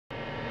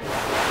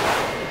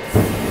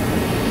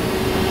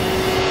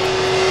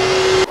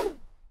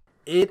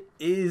It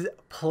is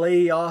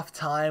playoff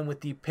time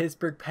with the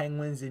Pittsburgh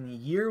Penguins in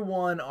year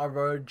one of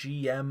our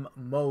GM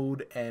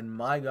mode, and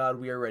my God,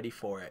 we are ready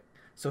for it.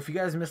 So if you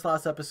guys missed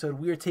last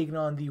episode, we are taking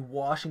on the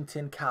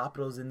Washington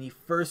Capitals in the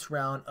first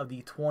round of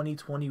the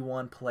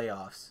 2021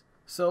 playoffs.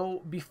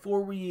 So before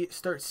we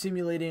start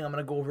simulating, I'm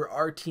going to go over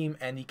our team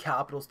and the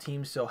Capitals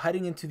team. So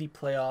heading into the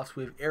playoffs,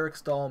 we have Eric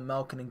Stahl,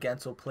 Malkin, and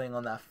Gensel playing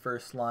on that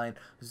first line.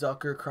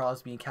 Zucker,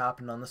 Crosby, and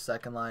Captain on the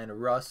second line.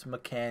 Russ,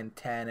 McCann,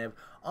 Tanev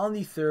on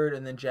the third.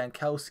 And then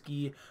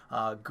Jankowski,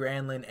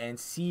 Granlund, and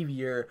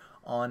Sevier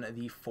on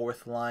the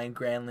fourth line.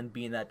 Granlund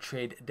being that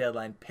trade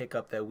deadline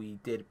pickup that we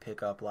did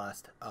pick up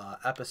last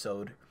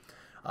episode.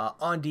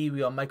 On D, we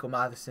got Michael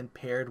Matheson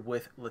paired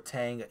with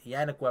Letang,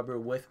 Yannick Weber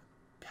with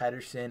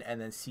Pedersen,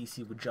 and then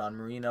CC with John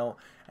Marino.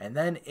 And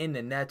then in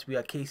the net, we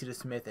got Casey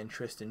DeSmith and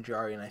Tristan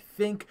Jarry. And I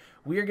think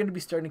we are going to be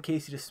starting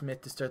Casey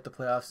DeSmith to start the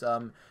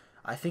playoffs.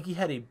 I think he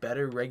had a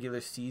better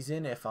regular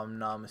season, if I'm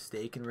not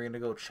mistaken. We're going to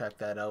go check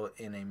that out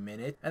in a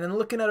minute. And then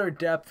looking at our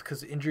depth,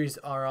 because injuries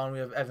are on, we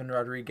have Evan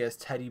Rodriguez,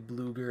 Teddy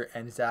Bluger,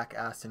 and Zach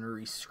Aston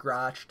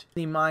re-scratched.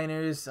 The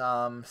minors,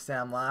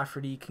 Sam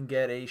Lafferty can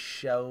get a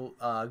shout.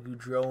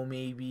 Goudreau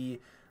maybe.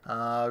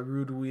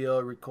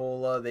 Rudwheel,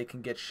 Ricola, they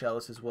can get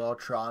shouts as well,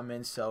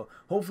 Trotman. So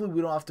hopefully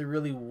we don't have to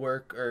really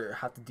work or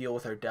have to deal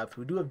with our depth.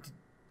 We do have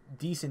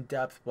decent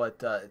depth,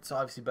 but it's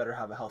obviously better to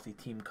have a healthy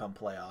team come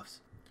playoffs.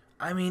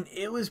 I mean,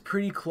 it was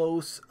pretty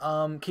close.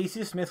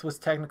 Casey DeSmith was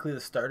technically the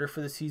starter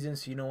for the season,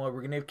 so you know what,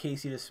 we're going to have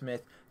Casey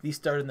DeSmith. He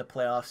started in the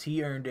playoffs.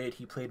 He earned it.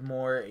 He played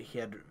more. He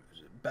had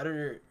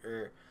better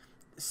or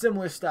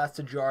similar stats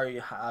to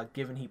Jarry,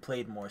 given he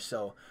played more,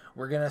 so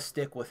we're going to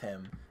stick with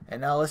him.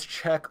 And now let's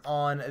check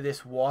on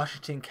this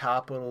Washington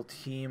Capital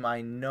team.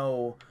 I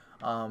know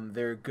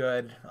they're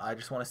good. I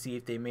just want to see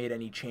if they made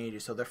any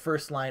changes. So their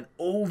first line,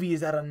 Ovi,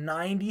 is at a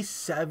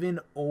 97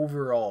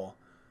 overall.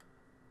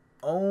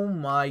 Oh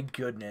my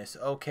goodness.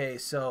 Okay,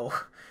 so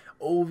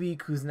Ovi,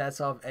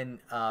 Kuznetsov, and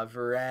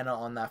Verana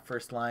on that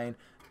first line.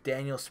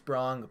 Daniel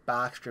Sprong,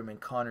 Backstrom, and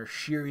Connor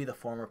Sheary, the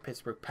former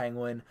Pittsburgh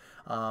Penguin.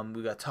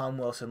 We got Tom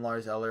Wilson,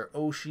 Lars Eller,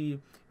 Oshie,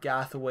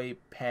 Gathaway,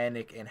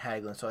 Panic, and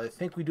Hagelin. So I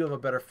think we do have a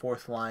better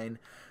fourth line.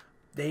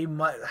 They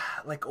might,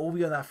 like,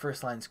 Ovi on that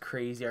first line is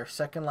crazy. Our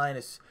second line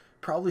is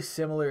probably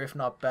similar, if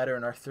not better,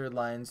 and our third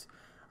lines,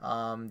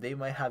 they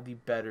might have the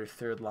better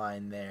third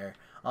line there.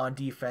 On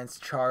defense,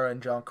 Chara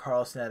and John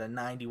Carlson at a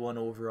 91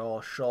 overall,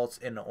 Schultz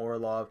and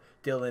Orlov,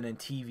 Dylan and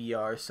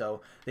TVR,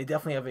 so they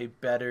definitely have a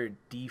better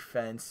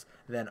defense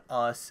than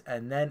us.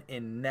 And then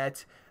in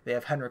net, they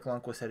have Henrik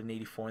Lundqvist at an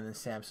 84 and then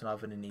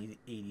Samsonov at an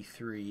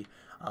 83.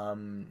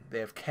 They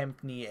have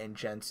Kempney and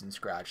Jensen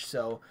scratch.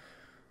 So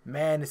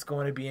man, it's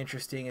going to be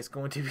interesting. It's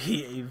going to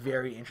be a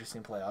very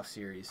interesting playoff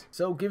series.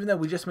 So given that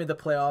we just made the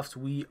playoffs,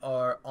 we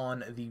are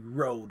on the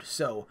road.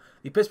 So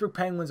the Pittsburgh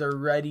Penguins are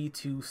ready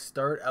to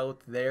start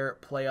out their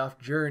playoff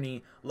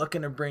journey,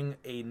 looking to bring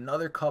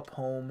another cup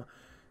home.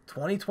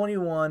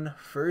 2021,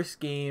 first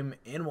game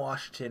in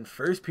Washington,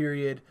 first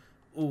period.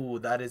 Ooh,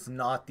 that is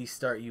not the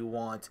start you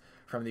want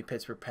from the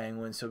Pittsburgh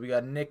Penguins. So we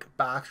got Nick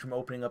Backstrom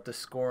opening up the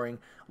scoring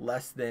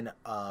less than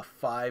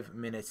 5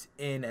 minutes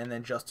in, and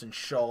then Justin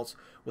Schultz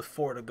with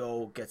 4 to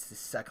go gets the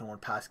second one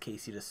past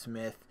Casey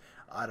DeSmith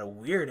at a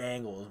weird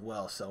angle as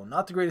well. So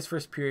not the greatest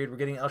first period. We're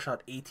getting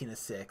outshot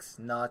 18-6.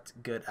 Not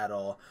good at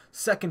all.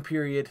 Second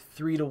period,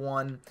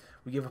 3-1.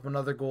 We give up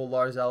another goal,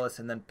 Lars Ellis,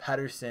 and then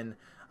Pedersen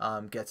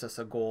gets us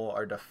a goal,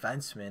 our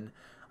defenseman.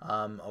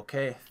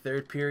 Okay,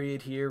 third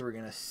period here, we're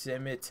going to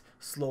sim it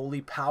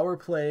slowly, power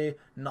play,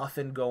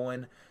 nothing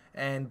going,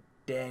 and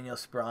Daniel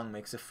Sprong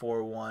makes it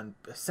 4-1,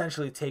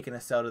 essentially taking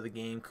us out of the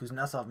game.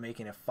 Kuznetsov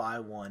making it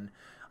 5-1.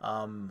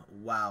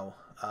 Wow,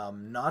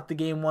 not the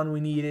game one we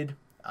needed.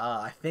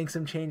 I think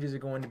some changes are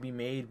going to be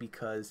made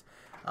because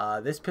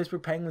this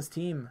Pittsburgh Penguins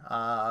team,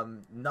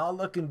 not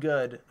looking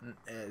good,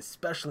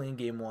 especially in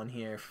game one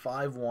here,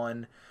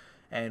 5-1,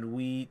 and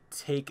we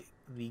take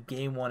the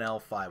game 1 L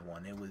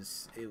 5-1. It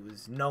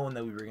was known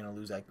that we were going to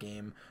lose that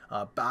game.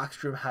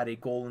 Backstrom had a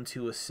goal and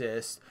 2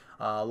 assists.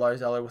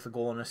 Lars Eller with a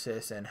goal and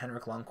assist, and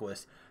Henrik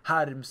Lundqvist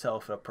had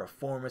himself a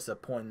performance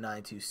of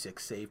 .926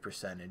 save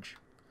percentage.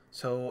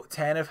 So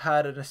Tanev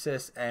had an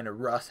assist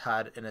and Russ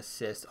had an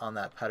assist on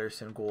that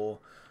Pedersen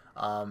goal.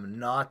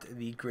 Not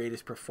the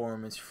greatest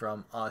performance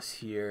from us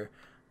here.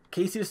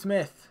 Casey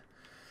DeSmith,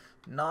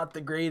 not the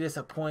greatest,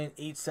 a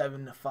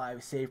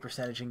 .875 save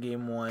percentage in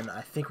game 1.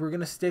 I think we're going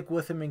to stick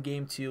with him in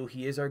game 2.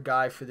 He is our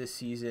guy for this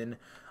season,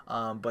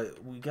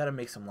 but we got to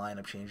make some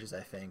lineup changes, I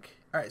think.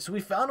 All right, so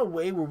we found a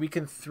way where we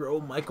can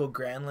throw Mikael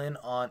Granlund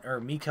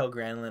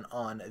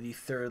on the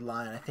third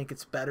line. I think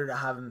it's better to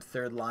have him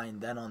third line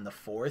than on the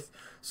fourth.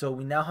 So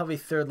we now have a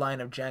third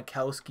line of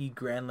Jankowski,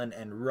 Granlund,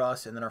 and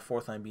Russ, and then our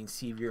fourth line being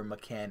Sevier,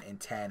 McCann,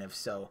 and Tanev.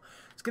 So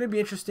it's going to be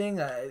interesting.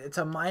 It's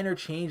a minor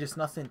change. It's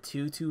nothing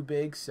too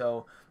big,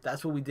 so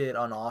that's what we did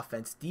on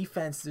offense.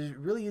 Defense, there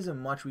really isn't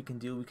much we can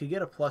do. We could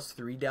get a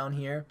 +3 down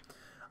here.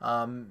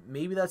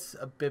 Maybe that's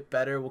a bit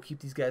better. We'll keep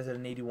these guys at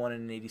an 81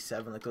 and an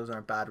 87. Like, those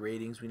aren't bad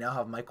ratings. We now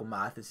have Michael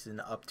Matheson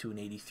up to an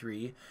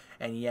 83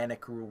 and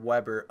Yannick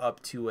Weber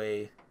up to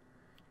a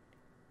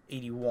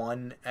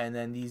 81, and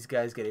then these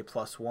guys get a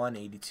 +1,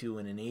 82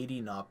 and an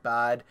 80. Not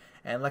bad.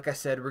 And like I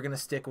said, we're going to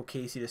stick with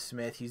Casey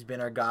DeSmith. He's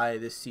been our guy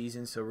this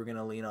season, so we're going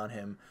to lean on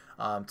him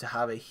to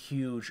have a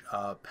huge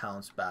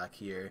bounce back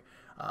here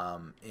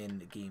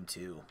in game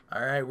 2.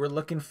 All right, we're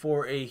looking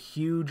for a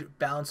huge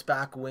bounce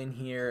back win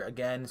here.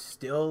 Again,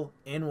 still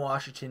in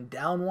Washington,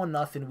 down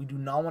 1-0. We do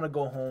not want to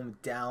go home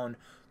down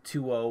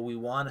 2-0. We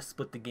want to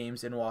split the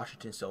games in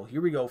Washington. So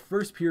here we go.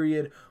 First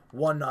period,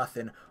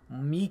 1-0.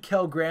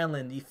 Mikael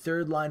Granlund, the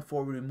third line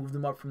forward. We moved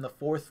him up from the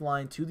fourth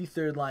line to the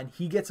third line.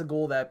 He gets a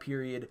goal that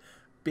period.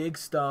 Big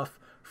stuff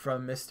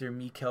from Mr.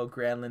 Mikael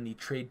Granlund, the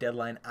trade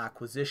deadline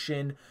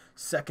acquisition.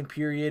 Second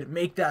period,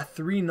 make that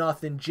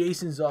 3-0.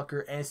 Jason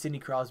Zucker and Sidney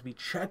Crosby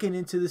checking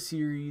into the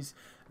series.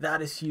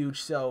 That is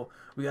huge. So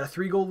we got a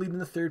 3-goal lead in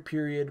the third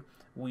period.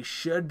 We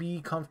should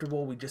be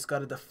comfortable. We just got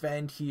to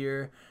defend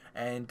here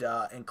and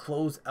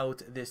close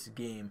out this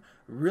game.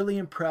 Really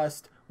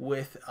impressed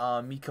with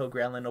Mikael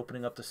Granlund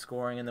opening up the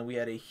scoring, and then we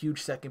had a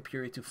huge second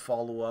period to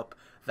follow up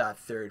that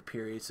third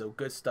period. So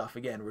good stuff.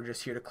 Again, we're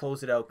just here to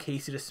close it out.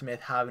 Casey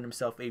DeSmith having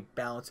himself a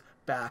bounce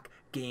back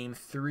game.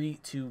 3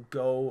 to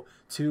go,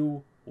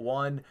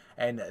 2-1,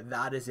 and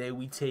that is it.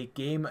 We take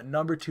game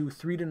number 2,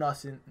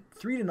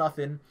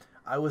 3-0.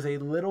 I was a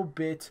little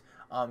bit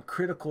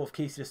critical of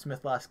Casey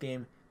DeSmith last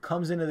game.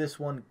 Comes into this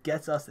one,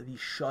 gets us the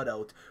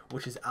shutout,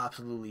 which is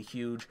absolutely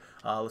huge.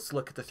 Let's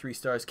look at the 3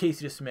 stars.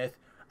 Casey DeSmith,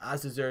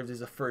 as deserved,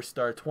 is a first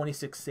star.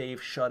 26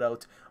 save,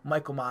 shutout.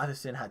 Michael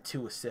Matheson had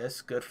 2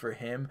 assists. Good for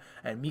him.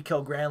 And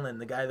Mikael Granlund,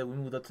 the guy that we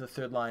moved up to the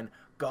third line,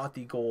 got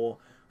the goal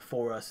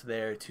for us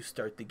there to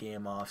start the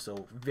game off.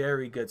 So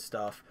very good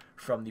stuff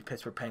from the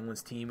Pittsburgh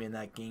Penguins team in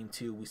that game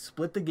 2. We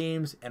split the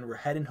games and we're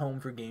heading home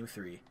for game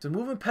 3. So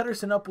moving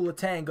Pettersson up with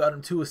Letang got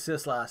him 2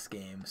 assists last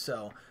game.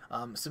 So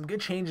some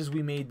good changes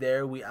we made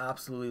there. We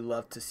absolutely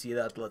love to see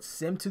that. Let's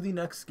sim to the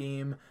next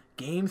game,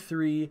 game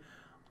 3.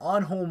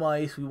 On home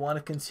ice, we want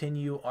to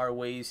continue our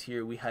ways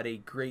here. We had a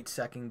great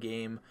second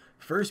game.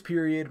 First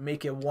period,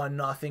 make it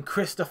 1-0.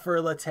 Christopher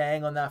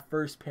Letang on that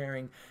first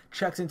pairing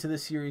checks into the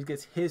series,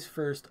 gets his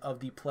first of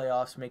the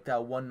playoffs, make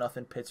that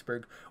 1-0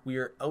 Pittsburgh. We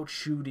are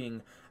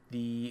outshooting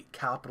the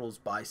Capitals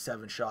by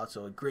 7 shots,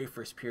 so a great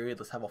first period.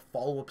 Let's have a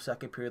follow-up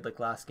second period like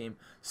last game.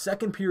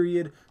 Second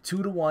period,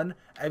 2-1.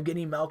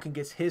 Evgeny Malkin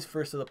gets his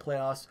first of the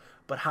playoffs,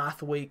 but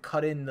Hathaway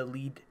cut in the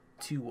lead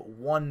to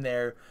 1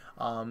 there,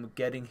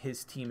 getting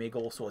his team a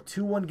goal. So a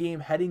 2-1 game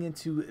heading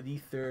into the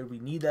third. We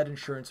need that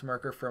insurance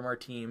marker from our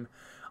team.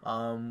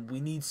 We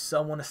need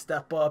someone to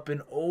step up,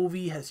 and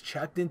Ovi has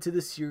checked into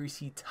the series.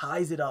 He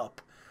ties it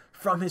up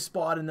from his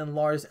spot, and then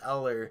Lars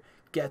Eller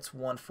gets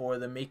 1 for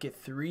them, make it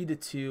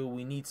 3-2.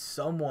 We need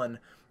someone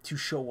to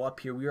show up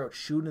here. We are out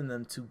shooting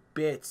them to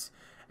bits,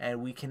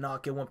 and we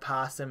cannot get one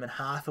past them. And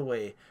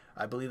Hathaway,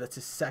 I believe that's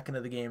his second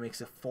of the game, makes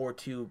it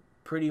 4-2,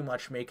 pretty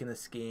much making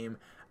this game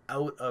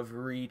out of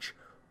reach.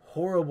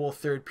 Horrible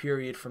third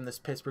period from this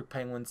Pittsburgh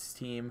Penguins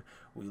team.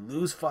 We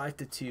lose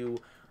 5-2,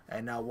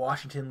 and now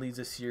Washington leads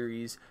the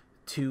series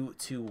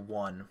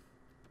 2-1.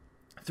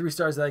 3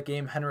 stars of that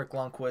game, Henrik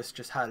Lundqvist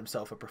just had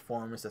himself a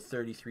performance, a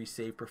 33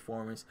 save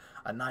performance,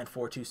 a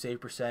 942 save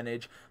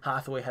percentage.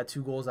 Hathaway had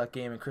 2 goals that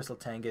game, and Chris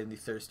Letang getting the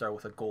 3rd star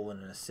with a goal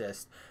and an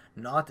assist.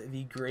 Not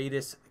the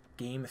greatest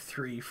game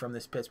 3 from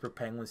this Pittsburgh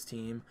Penguins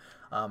team.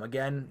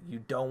 Again,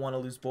 you don't want to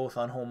lose both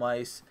on home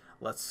ice.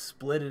 Let's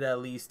split it at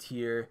least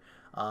here.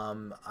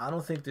 I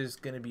don't think there's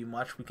going to be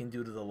much we can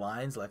do to the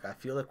lines. Like, I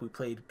feel like we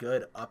played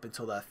good up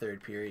until that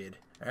third period.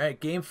 All right,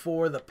 game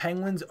 4. The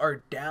Penguins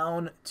are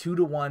down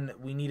 2-1.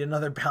 We need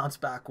another bounce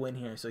back win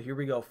here. So here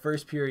we go.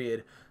 First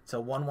period. It's a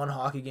 1-1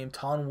 hockey game.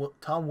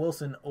 Tom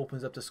Wilson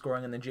opens up the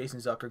scoring, and then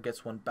Jason Zucker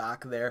gets one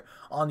back there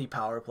on the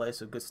power play.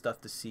 So good stuff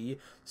to see.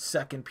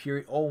 Second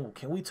period. Oh,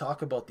 can we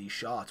talk about these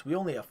shots? We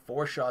only have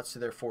 4 shots to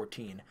their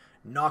 14.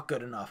 Not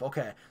good enough.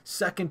 Okay,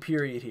 second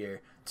period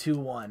here.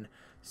 2-1.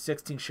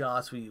 16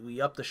 shots. We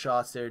up the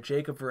shots there.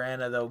 Jacob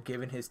Verana, though,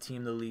 giving his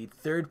team the lead.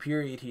 Third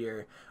period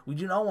here. We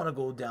do not want to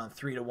go down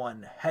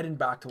 3-1. Heading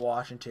back to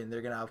Washington.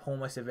 They're going to have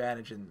home ice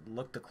advantage and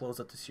look to close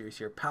up the series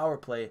here. Power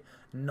play,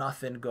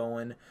 nothing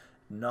going.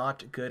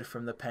 Not good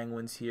from the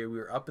Penguins here. We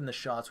were up in the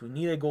shots. We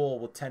need a goal.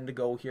 We'll tend to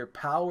go here.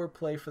 Power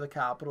play for the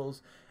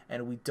Capitals,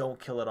 and we don't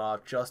kill it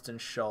off. Justin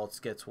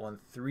Schultz gets one.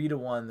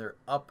 3-1. They're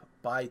up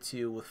by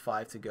 2 with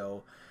 5 to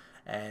go.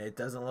 And it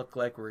doesn't look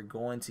like we're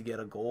going to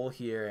get a goal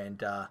here.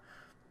 And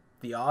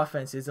the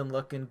offense isn't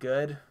looking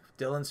good.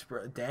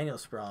 Daniel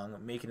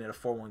Sprong making it a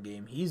 4-1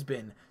 game. He's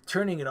been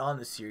turning it on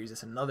this series.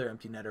 That's another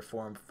empty netter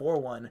for him.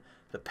 4-1.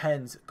 The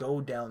Pens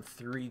go down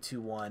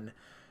 3-1.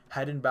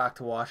 Heading back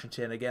to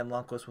Washington. Again,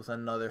 Lundqvist with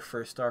another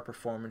first-star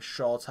performance.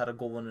 Schultz had a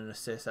goal and an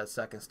assist at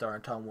second star.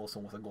 And Tom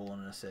Wilson with a goal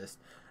and an assist.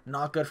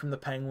 Not good from the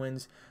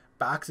Penguins.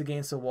 Backs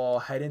against the wall.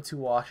 Head into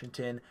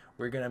Washington.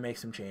 We're going to make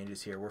some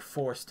changes here. We're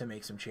forced to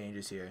make some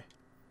changes here.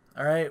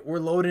 All right, we're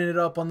loading it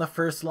up on the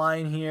first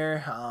line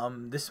here.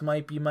 This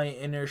might be my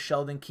inner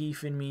Sheldon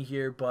Keefe in me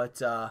here, but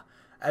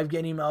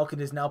Evgeny Malkin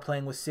is now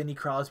playing with Sidney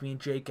Crosby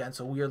and Jake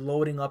Gensel. We are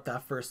loading up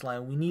that first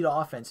line. We need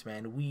offense,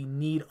 man. We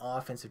need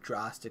offense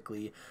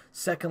drastically.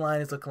 Second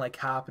line is looking like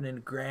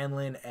Kapanen,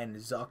 Granlund, and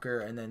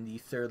Zucker, and then the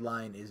third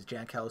line is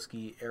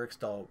Jankowski, Eric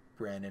Stahl,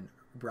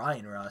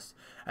 Brian Rust,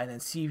 and then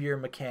Sevier,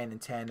 McCann,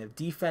 and Tanev.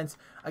 Defense,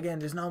 again,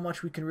 there's not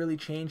much we can really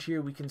change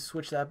here. We can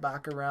switch that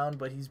back around,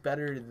 but he's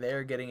better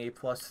there, getting a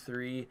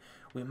 +3.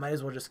 We might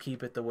as well just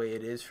keep it the way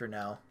it is for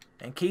now.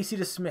 And Casey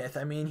DeSmith,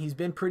 I mean, he's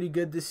been pretty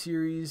good this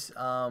series.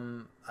 A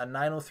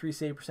 .903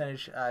 save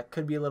percentage,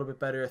 could be a little bit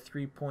better. A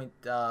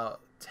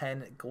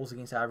 3.10 goals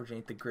against average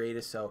ain't the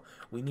greatest, so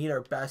we need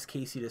our best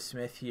Casey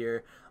DeSmith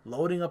here.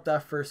 Loading up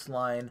that first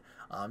line.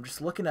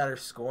 Just looking at our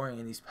scoring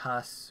in these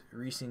past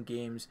recent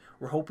games,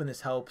 we're hoping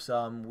this helps.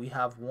 We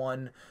have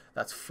one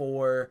that's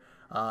 4,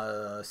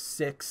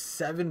 6,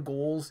 7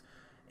 goals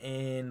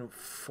in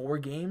 4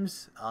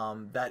 games.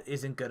 That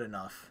isn't good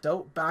enough.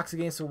 So backs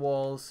against the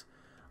walls.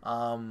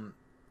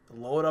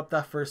 Load up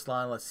that first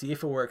line. Let's see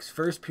if it works.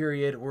 First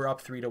period, we're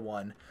up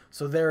 3-1.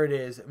 So there it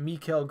is.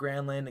 Mikael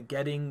Granlund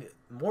getting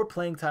more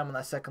playing time on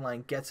that second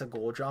line, gets a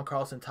goal. John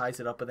Carlson ties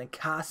it up, but then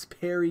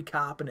Kasperi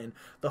Kapanen,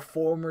 the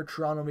former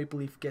Toronto Maple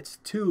Leaf, gets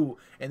 2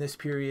 in this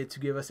period to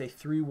give us a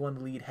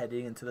 3-1 lead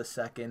heading into the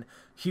second.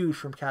 Huge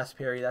from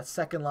Kasperi. That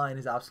second line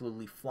is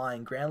absolutely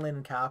flying. Granlund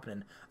and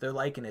Kapanen, they're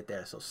liking it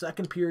there. So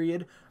second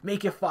period,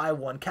 make it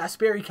 5-1.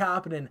 Kasperi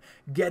Kapanen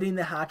getting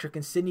the hat trick,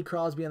 and Sidney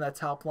Crosby on that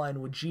top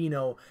line with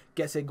Gino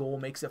gets a goal,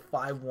 makes it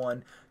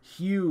 5-1.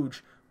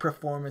 Huge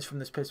performance from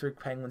this Pittsburgh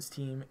Penguins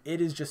team.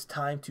 It is just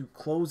time to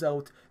close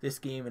out this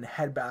game and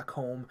head back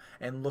home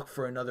and look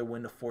for another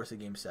win to force a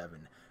Game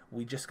 7.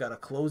 We just got to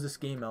close this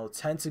game out.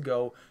 10 to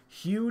go.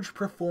 Huge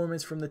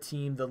performance from the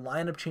team. The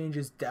lineup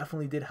changes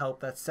definitely did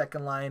help. That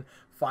second line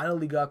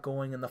finally got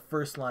going, and the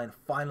first line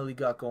finally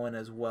got going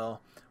as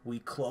well. We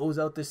close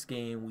out this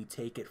game. We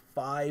take it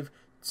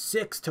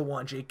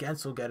 6-1. Jake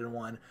Gensel getting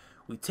one.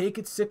 We take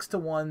it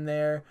 6-1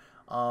 there.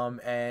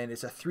 And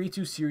it's a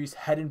 3-2 series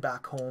heading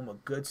back home.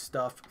 Good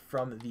stuff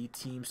from the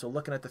team. So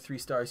looking at the 3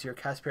 stars here,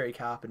 Kasperi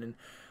Kapanen,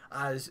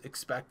 as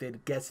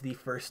expected, gets the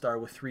first star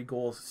with 3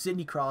 goals.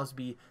 Sidney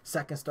Crosby,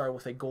 second star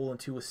with a goal and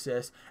 2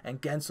 assists.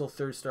 And Gensel,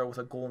 third star with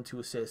a goal and 2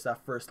 assists.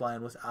 That first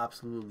line was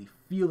absolutely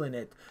feeling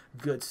it.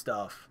 Good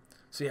stuff.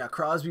 So yeah,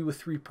 Crosby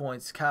with 3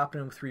 points,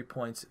 Kapanen with 3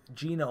 points,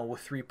 Gino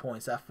with 3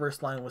 points. That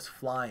first line was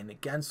flying.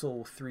 Gensel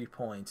with 3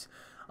 points.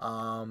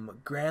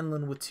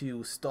 Granlund with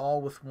 2,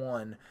 Stahl with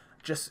 1.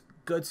 Just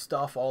good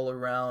stuff all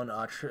around.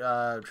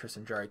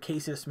 Tristan Jarry,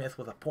 Casey Smith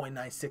with a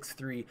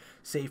 .963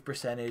 save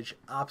percentage.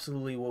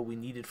 Absolutely what we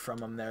needed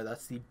from him there.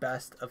 That's the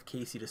best of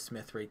Casey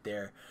DeSmith right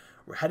there.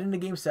 We're heading to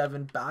Game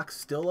 7. Back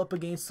still up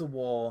against the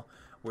wall.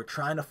 We're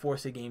trying to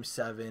force a Game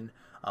 7.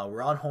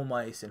 We're on home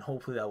ice, and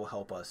hopefully that will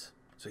help us.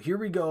 So here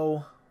we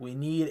go. We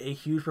need a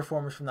huge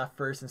performance from that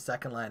first and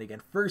second line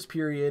again. First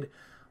period,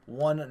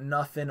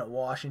 1-0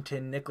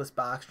 Washington. Nicholas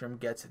Backstrom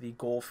gets the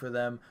goal for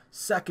them.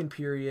 Second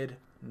period,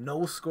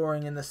 no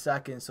scoring in the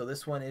second, so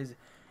this one is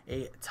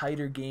a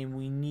tighter game.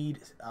 We need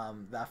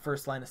that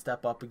first line to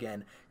step up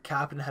again.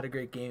 Kapanen had a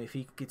great game. If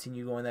he could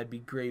continue going, that'd be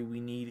great. We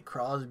need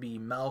Crosby,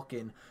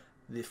 Malkin,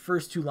 the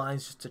first 2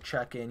 lines just to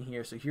check in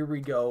here. So here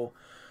we go.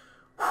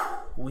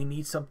 We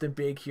need something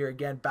big here.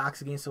 Again,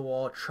 backs against the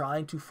wall,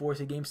 trying to force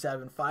a Game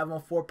 7.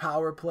 5-on-4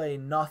 power play,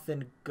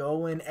 nothing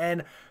going,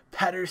 and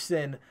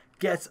Pettersson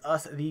gets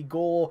us the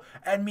goal,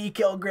 and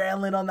Mikael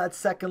Granlund on that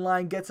second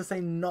line gets us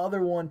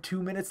another one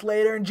 2 minutes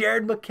later, and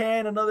Jared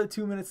McCann another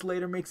 2 minutes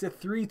later makes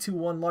it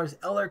 3-1. Lars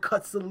Eller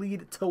cuts the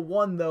lead to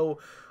 1 though.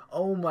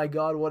 Oh my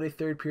god, what a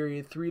third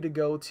period. 3 to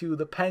go too.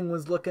 The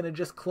Penguins looking to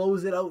just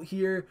close it out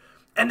here,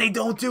 and they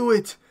don't do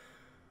it.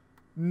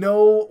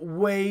 No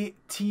way.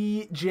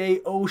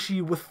 TJ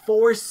Oshie with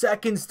 4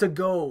 seconds to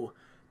go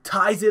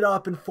ties it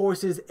up and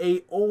forces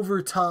a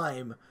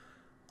overtime.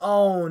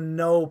 Oh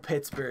no,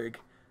 Pittsburgh.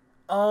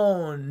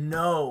 Oh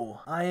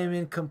no, I am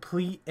in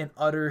complete and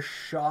utter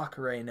shock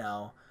right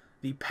now.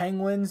 The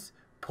Penguins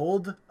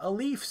pulled a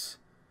Leafs.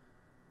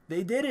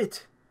 They did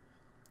it.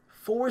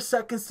 4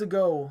 seconds to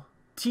go.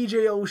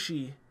 TJ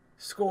Oshie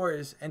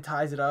scores and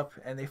ties it up,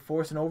 and they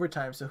force an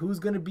overtime. So who's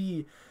going to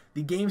be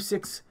the Game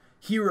 6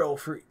 hero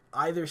for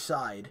either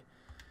side?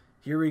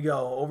 Here we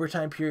go.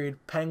 Overtime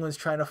period. Penguins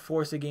trying to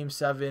force a Game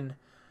 7.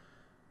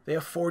 They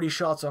have 40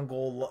 shots on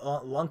goal.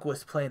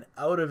 Lundqvist playing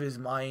out of his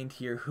mind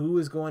here. Who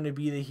is going to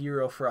be the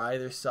hero for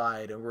either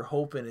side? And we're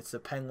hoping it's the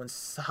Penguins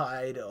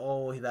side.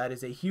 Oh, that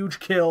is a huge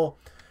kill.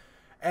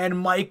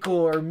 And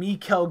Mikael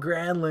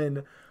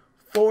Granlund,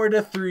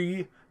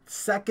 4-3.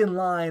 Second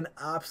line,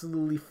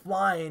 absolutely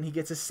flying. He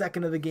gets his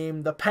second of the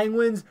game. The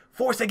Penguins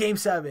force a Game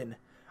 7.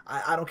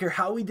 I don't care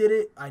how we did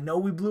it. I know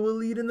we blew a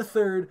lead in the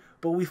third,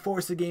 but we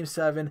forced a Game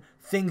 7.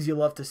 Things you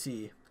love to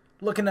see.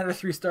 Looking at our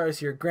 3 stars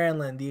here,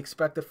 Granlund, the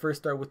expected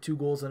first star with 2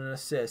 goals and an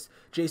assist.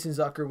 Jason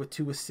Zucker with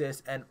 2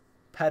 assists. And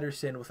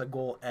Pettersson with a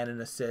goal and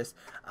an assist.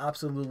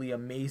 Absolutely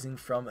amazing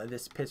from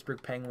this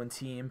Pittsburgh Penguin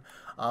team.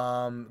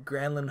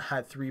 Granlund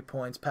had 3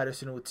 points,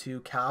 Pettersson with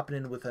 2,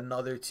 Kapanen with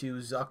another 2,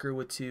 Zucker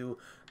with 2.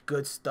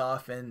 Good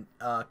stuff. And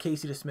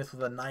Casey DeSmith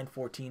with a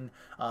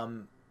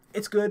 9-14.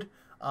 It's good.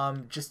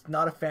 Just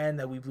not a fan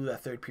that we blew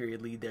that third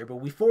period lead there. But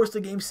we forced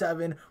a Game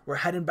 7. We're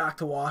heading back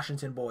to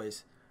Washington,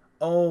 boys.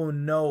 Oh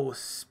no,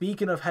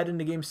 speaking of heading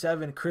to Game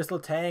 7, Chris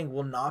Letang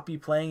will not be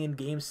playing in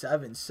Game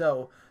 7.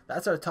 So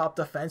that's our top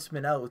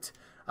defenseman out.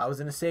 I was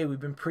going to say we've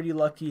been pretty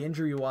lucky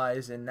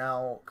injury-wise, and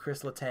now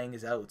Chris Letang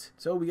is out.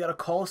 So we got to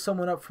call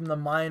someone up from the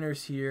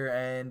minors here,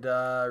 and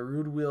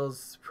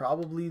Rudwheel's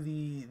probably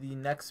the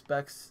next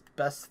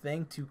best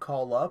thing to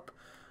call up.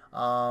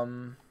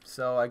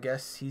 So I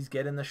guess he's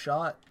getting the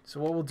shot. So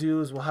what we'll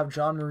do is we'll have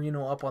John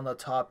Marino up on the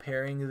top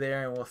pairing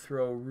there, and we'll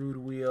throw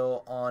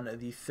Rudwheel on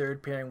the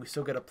third pairing. We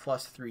still get a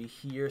 +3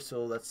 here,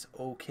 so that's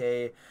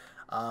okay.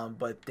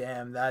 But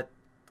damn, that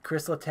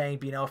Chris Letang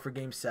being out for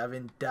Game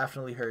 7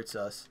 definitely hurts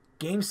us.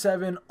 Game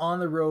 7 on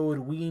the road,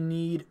 we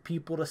need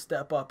people to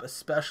step up,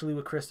 especially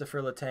with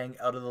Christopher Letang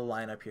out of the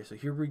lineup here. So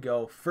here we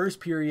go. First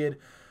period,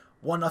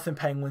 1-0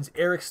 Penguins.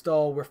 Eric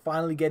Stahl, we're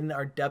finally getting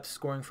our depth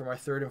scoring from our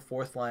third and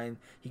fourth line.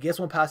 He gets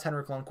one past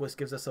Henrik Lundqvist,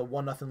 gives us a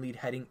 1-0 lead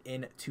heading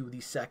into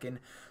the second.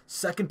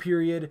 Second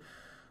period,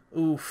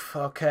 oof,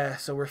 okay,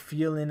 so we're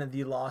feeling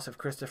the loss of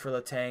Christopher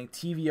Letang.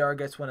 TVR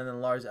gets one, and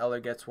then Lars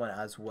Eller gets one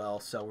as well.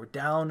 So we're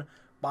down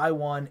by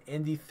 1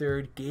 in the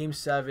third. Game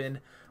 7.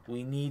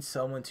 We need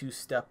someone to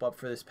step up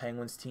for this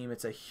Penguins team.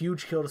 It's a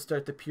huge kill to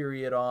start the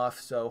period off,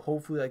 so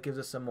hopefully that gives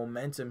us some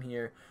momentum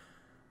here.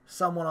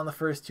 Someone on the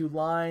first two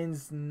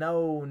lines.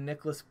 No,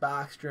 Nicholas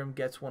Backstrom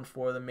gets one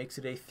for them. Makes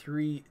it a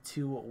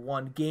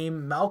 3-2-1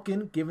 game.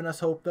 Malkin giving us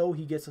hope, though.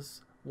 He gets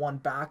us one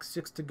back.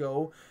 6 to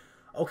go.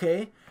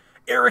 Okay.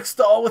 Eric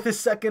Stahl with his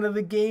second of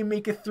the game.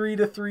 Make it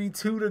 3-3.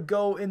 2 to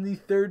go in the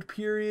third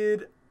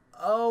period.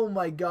 Oh,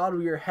 my God.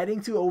 We are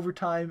heading to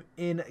overtime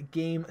in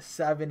Game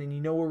 7. And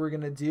you know what we're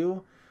going to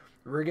do?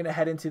 We're going to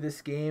head into this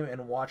game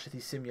and watch the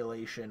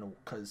simulation,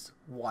 because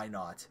why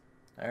not?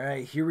 All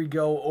right, here we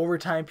go.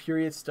 Overtime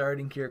period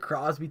starting here.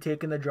 Crosby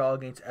taking the draw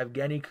against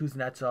Evgeny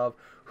Kuznetsov.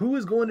 Who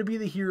is going to be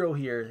the hero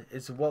here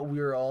is what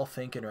we're all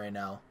thinking right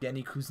now.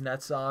 Evgeny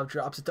Kuznetsov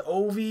drops it to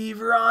Ovi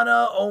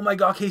Verana. Oh, my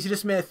God, Casey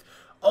DeSmith.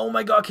 Oh,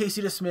 my God,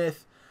 Casey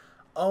DeSmith.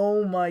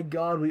 Oh, my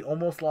God, we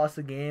almost lost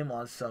the game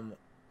on some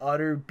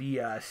utter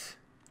BS.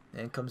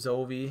 In comes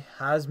Ovi.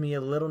 Has me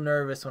a little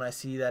nervous when I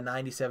see that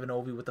 97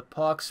 Ovi with the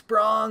puck.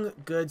 Sprung.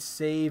 Good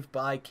save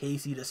by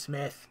Casey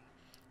DeSmith.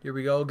 Here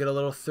we go. Get a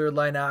little third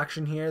line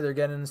action here. They're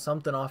getting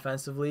something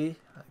offensively.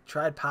 I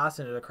tried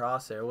passing it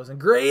across there. It wasn't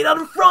great. Out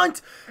in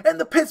front. And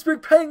the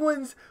Pittsburgh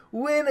Penguins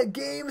win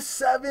Game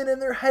 7.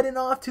 And they're heading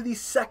off to the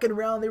second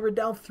round. They were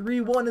down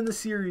 3-1 in the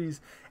series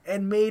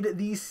and made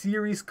the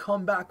series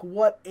comeback.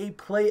 What a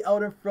play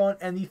out in front.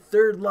 And the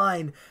third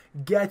line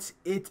gets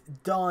it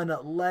done.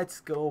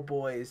 Let's go,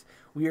 boys.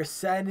 We are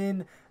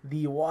sending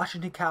the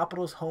Washington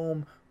Capitals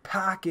home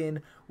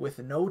packing with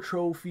no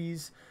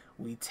trophies.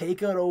 We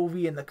take out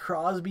Ovi, and the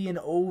Crosby and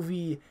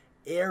Ovi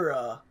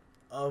era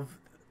of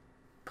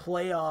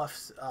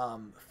playoffs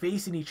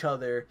facing each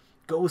other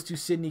goes to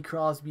Sidney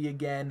Crosby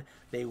again.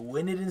 They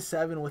win it in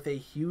 7 with a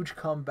huge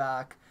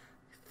comeback.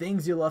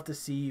 Things you'll love to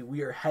see.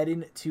 We are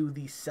heading to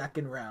the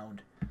second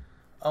round.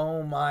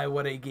 Oh my,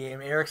 what a game.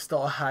 Eric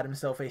Stahl had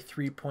himself a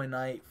 3-point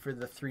night for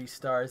the 3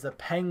 stars. The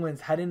Penguins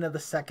head into the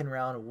second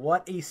round.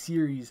 What a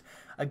series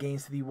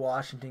against the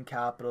Washington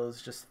Capitals.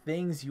 Just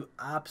things you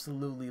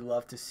absolutely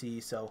love to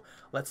see. So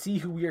let's see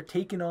who we are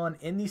taking on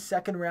in the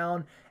second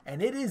round.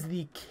 And it is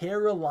the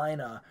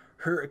Carolina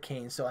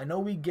Hurricanes. So I know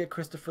we get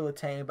Christopher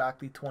Letang back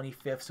the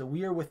 25th. So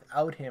we are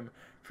without him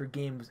for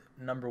games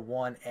number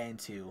 1 and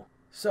 2.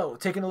 So,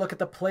 taking a look at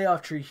the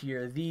playoff tree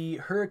here, the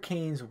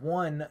Hurricanes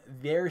won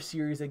their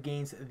series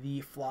against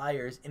the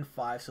Flyers in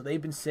 5, so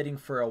they've been sitting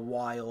for a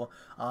while.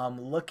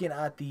 Looking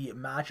at the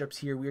matchups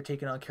here, we are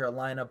taking on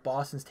Carolina,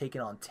 Boston's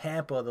taking on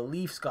Tampa, the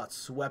Leafs got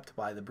swept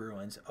by the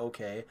Bruins,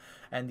 okay,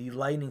 and the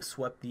Lightning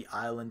swept the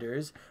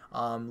Islanders.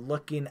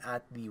 Looking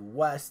at the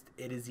West,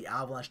 it is the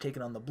Avalanche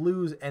taking on the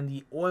Blues, and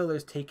the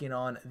Oilers taking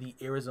on the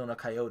Arizona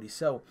Coyotes.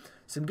 So,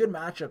 some good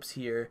matchups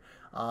here,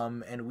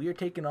 and we are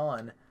taking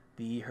on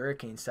the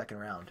Hurricanes second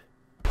round.